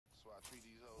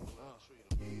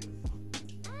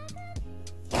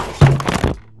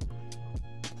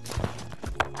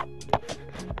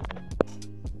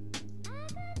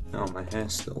Oh, my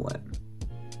hair's still wet.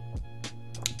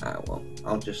 Well,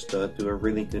 I'll just do a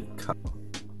really good cut.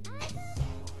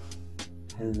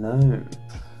 Hello.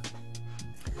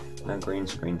 No green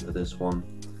screen for this one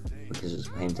because it's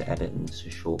a pain to edit and it's a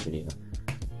short video.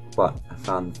 But I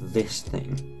found this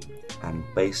thing, and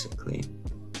basically,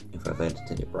 if I've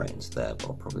edited it right, it's there, but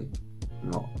I'll probably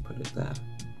not put it there.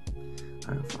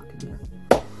 I don't fucking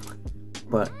know.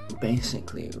 But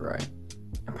basically, right,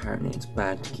 apparently it's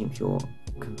bad to keep your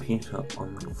computer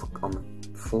on the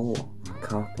floor, on the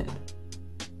carpet.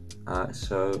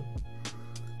 So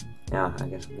yeah, I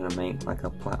guess I'm gonna make like a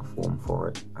platform for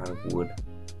it out of wood,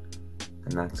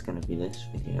 and that's gonna be this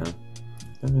video. I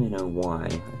don't really know why,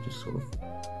 I just sort of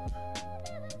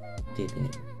did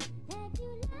it.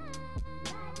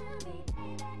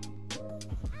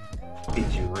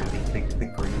 Did you really think the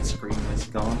green screen was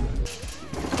gone?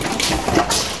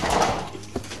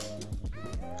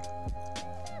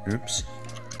 Oops.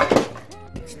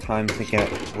 It's time to get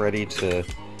ready to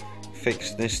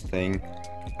fix this thing,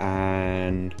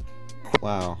 and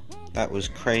wow, that was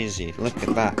crazy. Look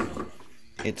at that.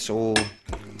 It's all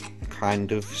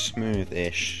kind of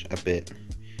smooth-ish a bit,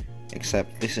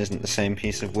 except this isn't the same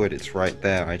piece of wood, it's right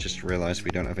there. I just realised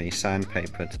we don't have any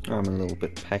sandpaper. I'm a little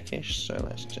bit peckish, so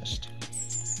let's just...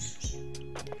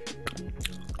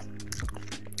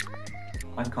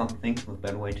 I can't think of a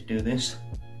better way to do this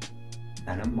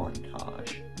than a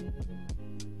montage.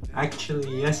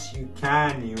 Actually, yes you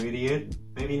can, you idiot.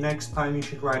 Maybe next time you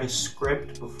should write a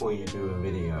script before you do a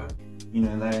video. You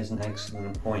know, that is an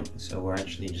excellent point, so we're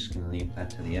actually just going to leave that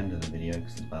to the end of the video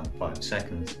because it's about 5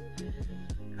 seconds.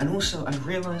 And also, I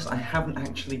realised I haven't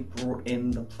actually brought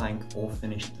in the plank or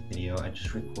finished the video. I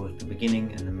just recorded the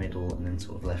beginning and the middle and then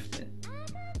sort of left it.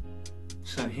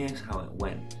 So here's how it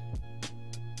went.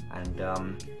 And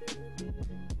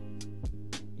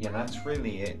yeah, that's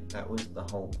really it. That was the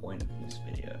whole point of this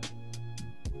video.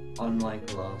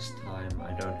 Unlike last time,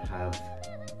 I don't have,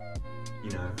 you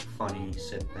know, funny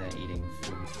sit there eating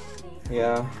food.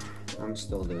 Yeah, I'm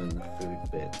still doing the food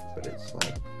bit, but it's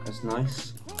like as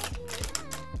nice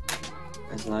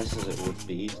as it would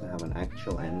be to have an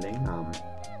actual ending.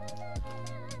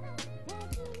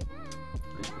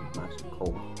 It's nice and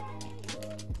cold.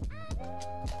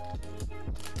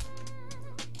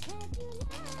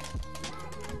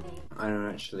 I don't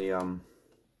actually, I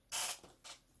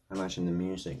imagine the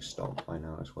music stopped by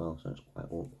now as well, so it's quite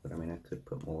awkward. I mean, I could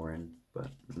put more in, but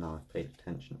now I've paid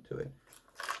attention to it,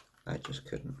 I just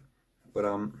couldn't. But,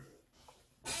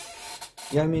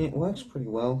 yeah, I mean, it works pretty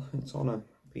well. It's on a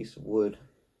piece of wood.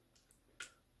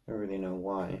 I don't really know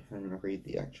why. I didn't read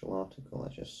the actual article,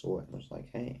 I just saw it and was like,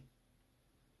 hey,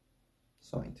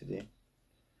 something to do.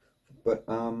 But,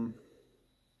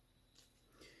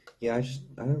 yeah, I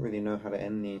don't really know how to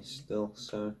end these still,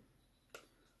 so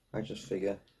I just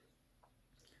figure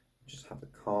just have a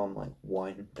calm, like,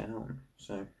 wind down.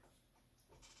 So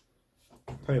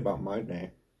I'll tell you about my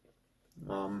day. It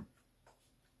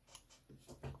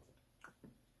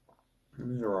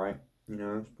was alright, you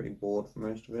know, I was pretty bored for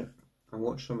most of it. I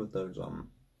watched some of those,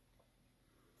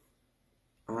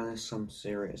 there's some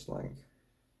series, like,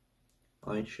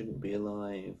 I Shouldn't Be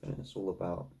Alive, and it's all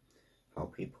about how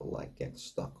people, like, get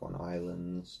stuck on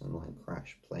islands and, like,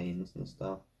 crash planes and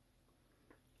stuff.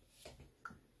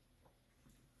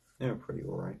 They were pretty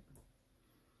alright.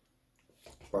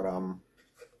 But,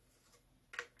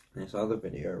 this other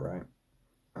video, right,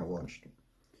 I watched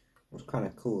was kind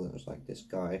of cool. It was like this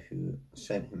guy who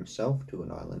sent himself to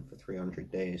an island for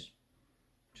 300 days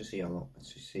to see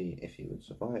if he would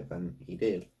survive, and he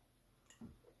did.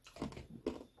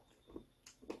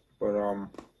 But,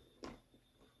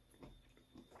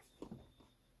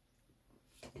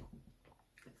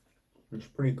 it's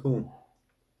pretty cool.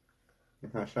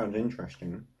 If that sounds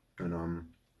interesting, and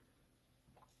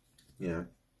you know,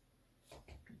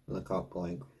 look up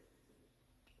like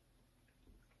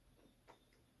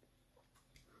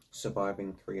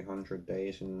surviving 300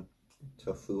 days in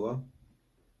Tofua,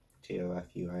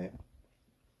 T-O-F-U-A.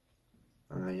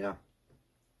 Yeah.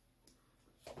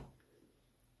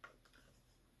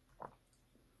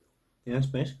 Yeah, that's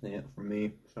basically it from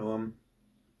me. So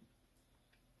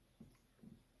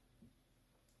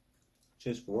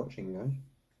cheers for watching, guys.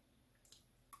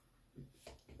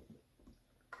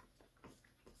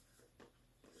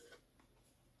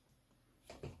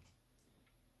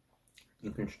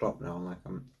 You can stop now. Like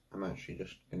I'm actually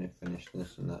just gonna finish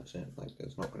this and that's it. Like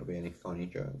there's not gonna be any funny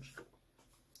jokes.